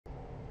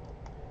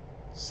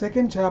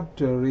Second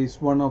chapter is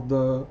one of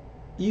the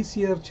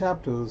easier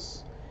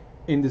chapters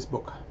in this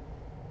book.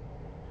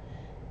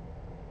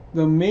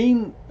 The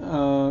main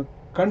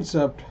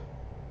concept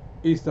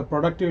is the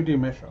productivity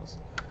measures.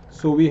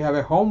 So we have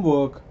a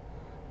homework,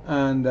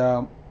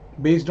 and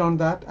based on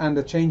that, and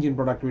the change in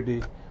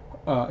productivity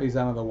is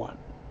another one.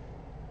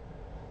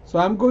 So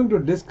I'm going to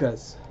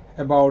discuss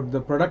about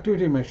the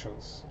productivity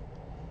measures.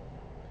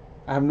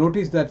 I have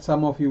noticed that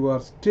some of you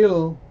are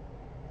still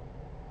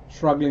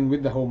struggling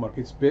with the homework.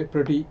 It's a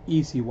pretty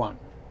easy one.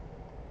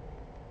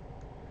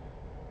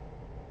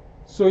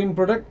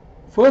 So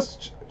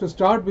first, to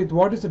start with,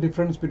 what is the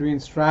difference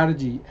between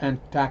strategy and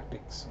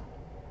tactics?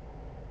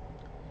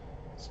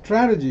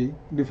 Strategy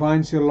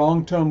defines your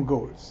long-term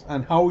goals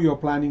and how you are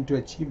planning to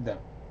achieve them.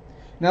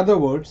 In other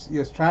words,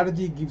 your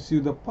strategy gives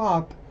you the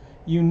path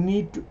you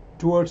need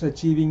towards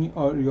achieving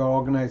your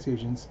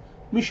organization's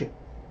mission.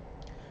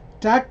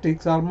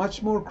 Tactics are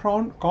much more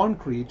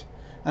concrete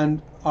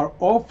and are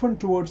often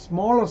towards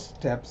smaller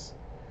steps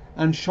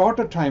and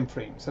shorter time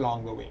frames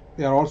along the way.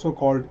 They are also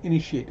called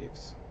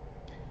initiatives.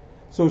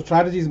 So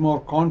strategy is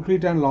more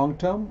concrete and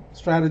long-term.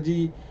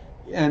 Strategy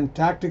and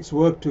tactics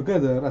work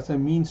together as a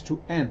means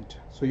to end.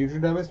 So you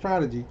should have a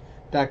strategy.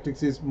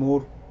 Tactics is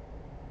more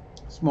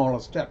smaller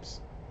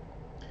steps.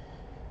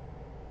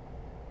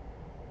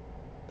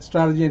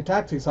 Strategy and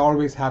tactics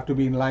always have to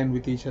be in line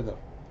with each other.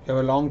 You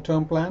have a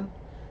long-term plan,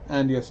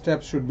 and your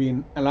steps should be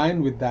in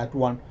line with that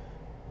one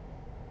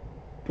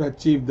to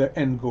achieve the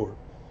end goal.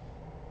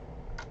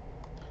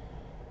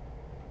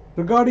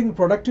 Regarding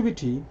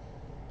productivity,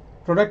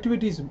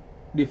 productivity is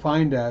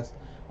defined as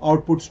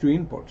outputs to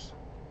inputs.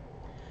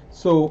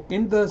 So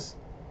in this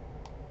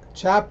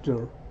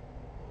chapter,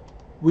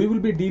 we will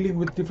be dealing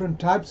with different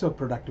types of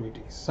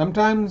productivity.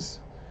 Sometimes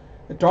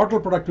total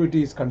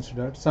productivity is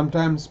considered,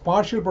 sometimes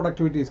partial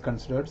productivity is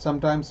considered,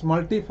 sometimes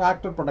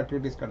multi-factor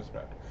productivity is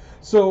considered.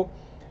 So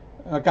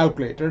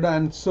calculated,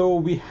 and so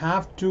we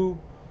have to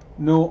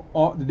know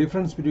the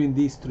difference between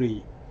these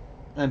three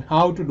and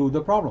how to do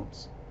the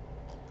problems.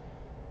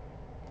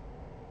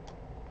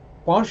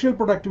 Partial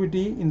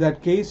productivity, in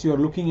that case, you are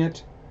looking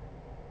at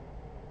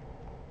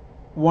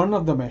one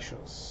of the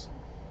measures,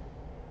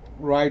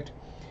 right?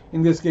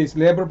 In this case,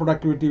 labor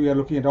productivity, we are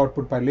looking at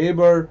output by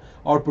labor,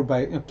 output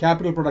by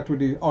capital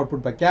productivity,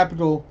 output by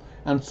capital,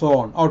 and so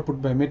on,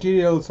 output by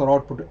materials or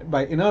output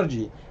by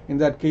energy. In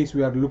that case,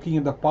 we are looking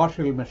at the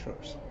partial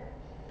measures.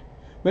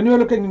 When we are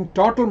looking at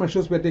total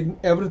measures, we are taking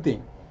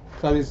everything.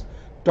 So that is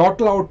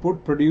total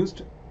output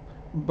produced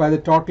by the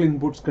total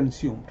inputs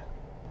consumed.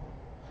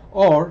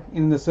 Or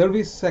in the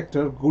service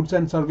sector, goods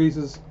and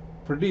services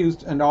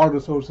produced and all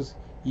resources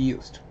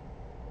used.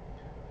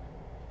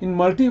 In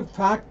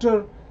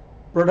multi-factor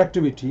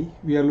productivity,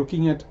 we are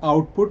looking at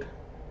output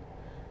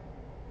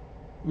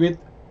with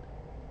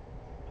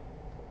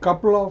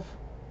couple of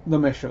the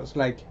measures,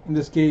 like in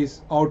this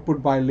case,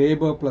 output by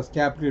labor plus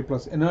capital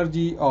plus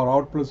energy, or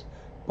output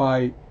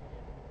by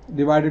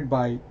divided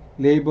by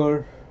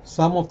labor,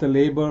 sum of the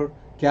labor,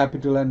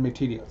 capital, and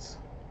materials.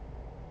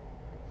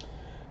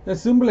 A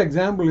simple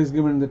example is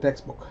given in the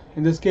textbook.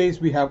 In this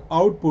case, we have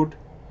output,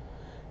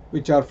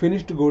 which are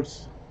finished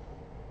goods,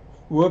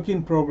 work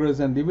in progress,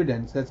 and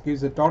dividends. That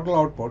gives the total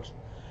outputs.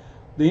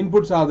 The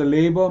inputs are the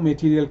labor,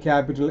 material,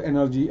 capital,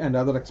 energy, and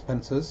other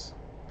expenses.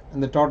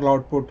 And the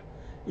total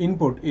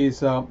input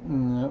is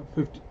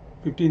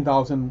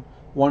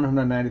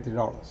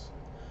 $15,193.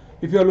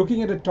 If you are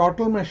looking at a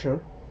total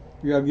measure,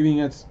 we are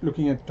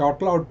looking at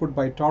total output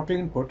by total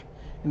input.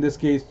 In this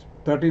case,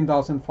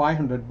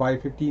 13,500 by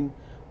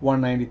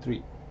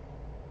 15,193.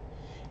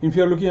 If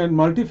you are looking at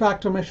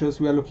multi-factor measures,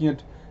 we are looking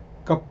at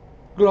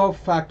couple of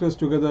factors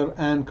together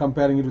and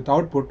comparing it with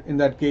output. In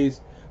that case,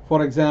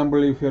 for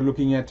example, if you are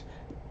looking at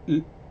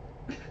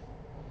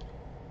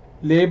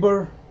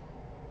labor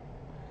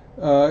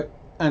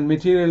and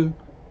material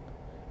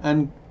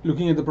and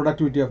looking at the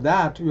productivity of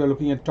that, we are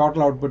looking at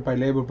total output by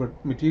labor per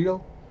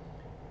material,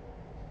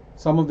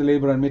 sum of the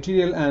labor and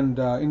material, and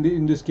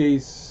in this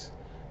case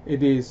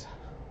it is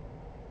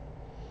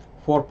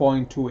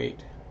 4.28.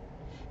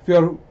 If you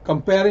are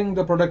comparing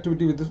the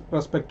productivity with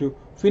respect to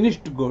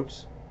finished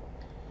goods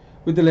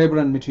with the labor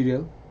and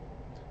material,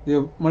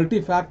 the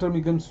multi-factor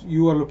becomes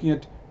you are looking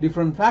at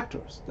different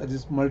factors. That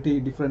is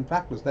different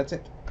factors. That's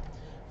it.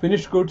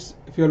 Finished goods,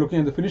 if you are looking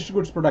at the finished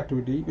goods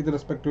productivity with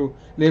respect to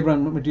labor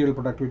and material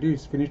productivity,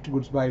 it's finished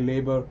goods by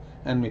labor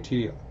and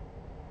material.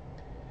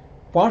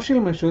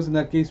 Partial measures, in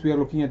that case, we are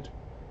looking at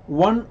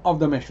one of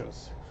the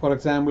measures. For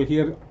example,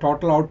 here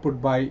total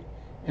output by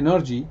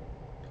energy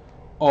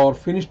or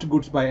finished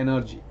goods by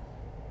energy.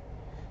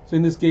 So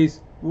in this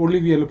case,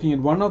 only we are looking at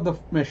one of the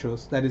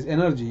measures, that is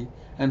energy,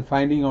 and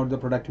finding out the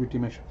productivity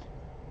measure.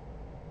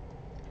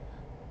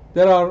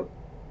 There are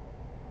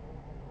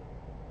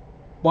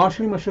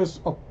partial measures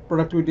of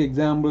productivity.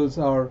 Examples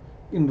are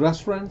in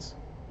restaurants,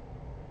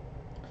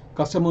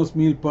 customers'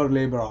 meal per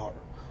labor hour,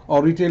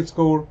 or retail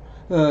store,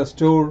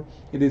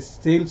 it is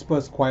sales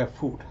per square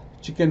foot,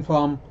 chicken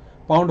farm,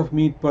 pound of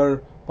meat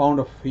per pound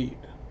of feed,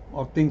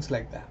 or things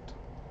like that.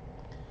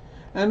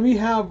 And we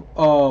have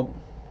a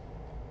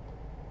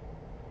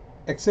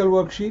Excel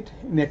worksheet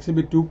in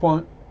Exhibit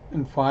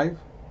 2.5.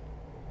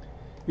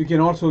 You can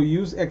also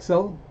use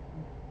Excel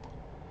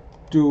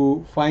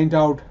to find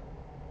out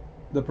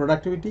the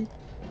productivity.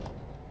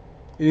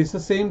 It is the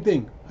same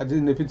thing. As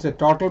in, if it's a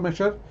total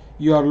measure,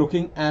 you are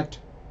looking at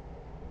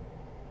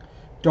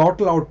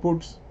total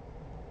outputs,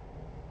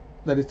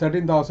 that is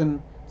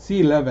 13,000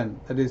 C11,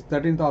 that is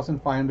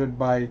 13,500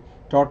 by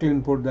total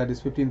input, that is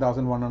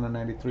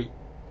 15,193.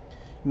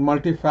 In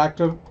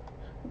multi-factor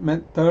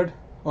method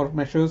or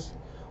measures,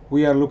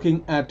 we are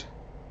looking at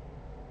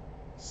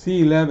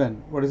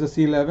C11. What is the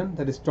C11?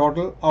 That is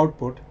total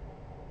output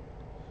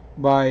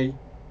by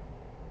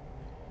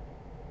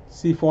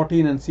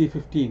C14 and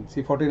C15.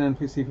 C14 and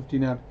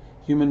C15 are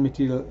human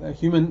material,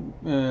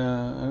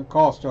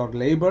 cost or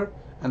labor,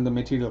 and the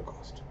material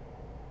cost.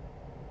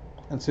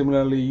 And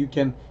similarly, you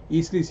can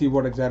easily see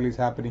what exactly is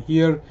happening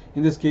here.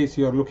 In this case,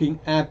 you are looking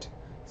at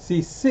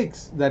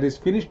C6, that is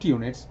finished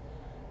units,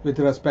 with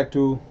respect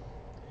to,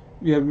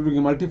 we are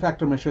doing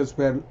multi-factor measures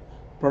where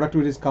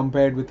productivity is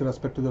compared with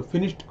respect to the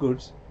finished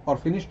goods or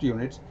finished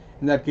units.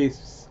 In that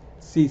case,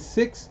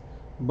 C6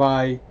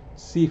 by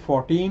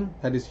C14,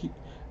 that is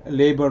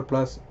labor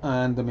plus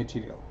and the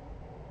material,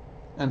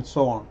 and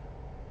so on.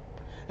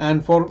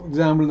 And for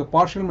example, the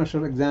partial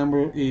measure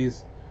example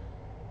is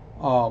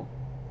total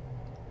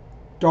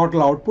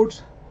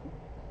outputs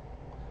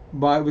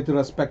with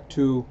respect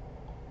to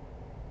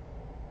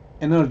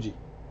energy,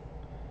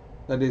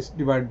 that is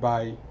divided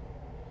by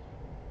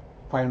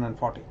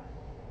 540,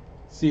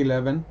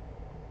 C11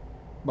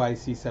 by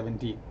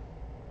C17.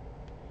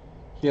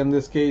 Here in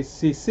this case,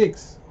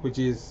 C6, which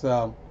is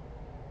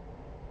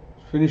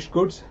finished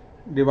goods,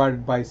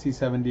 divided by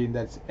C17,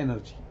 that's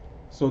energy.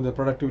 So the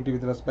productivity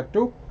with respect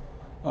to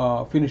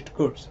finished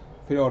goods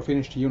or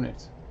finished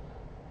units.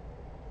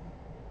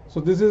 So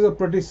this is a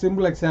pretty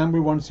simple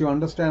example. Once you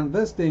understand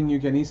this thing, you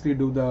can easily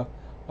do the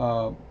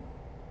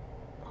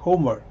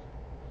homework.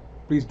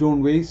 Please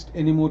don't waste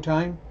any more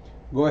time.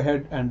 Go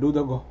ahead and do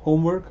the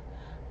homework.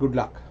 Good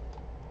luck.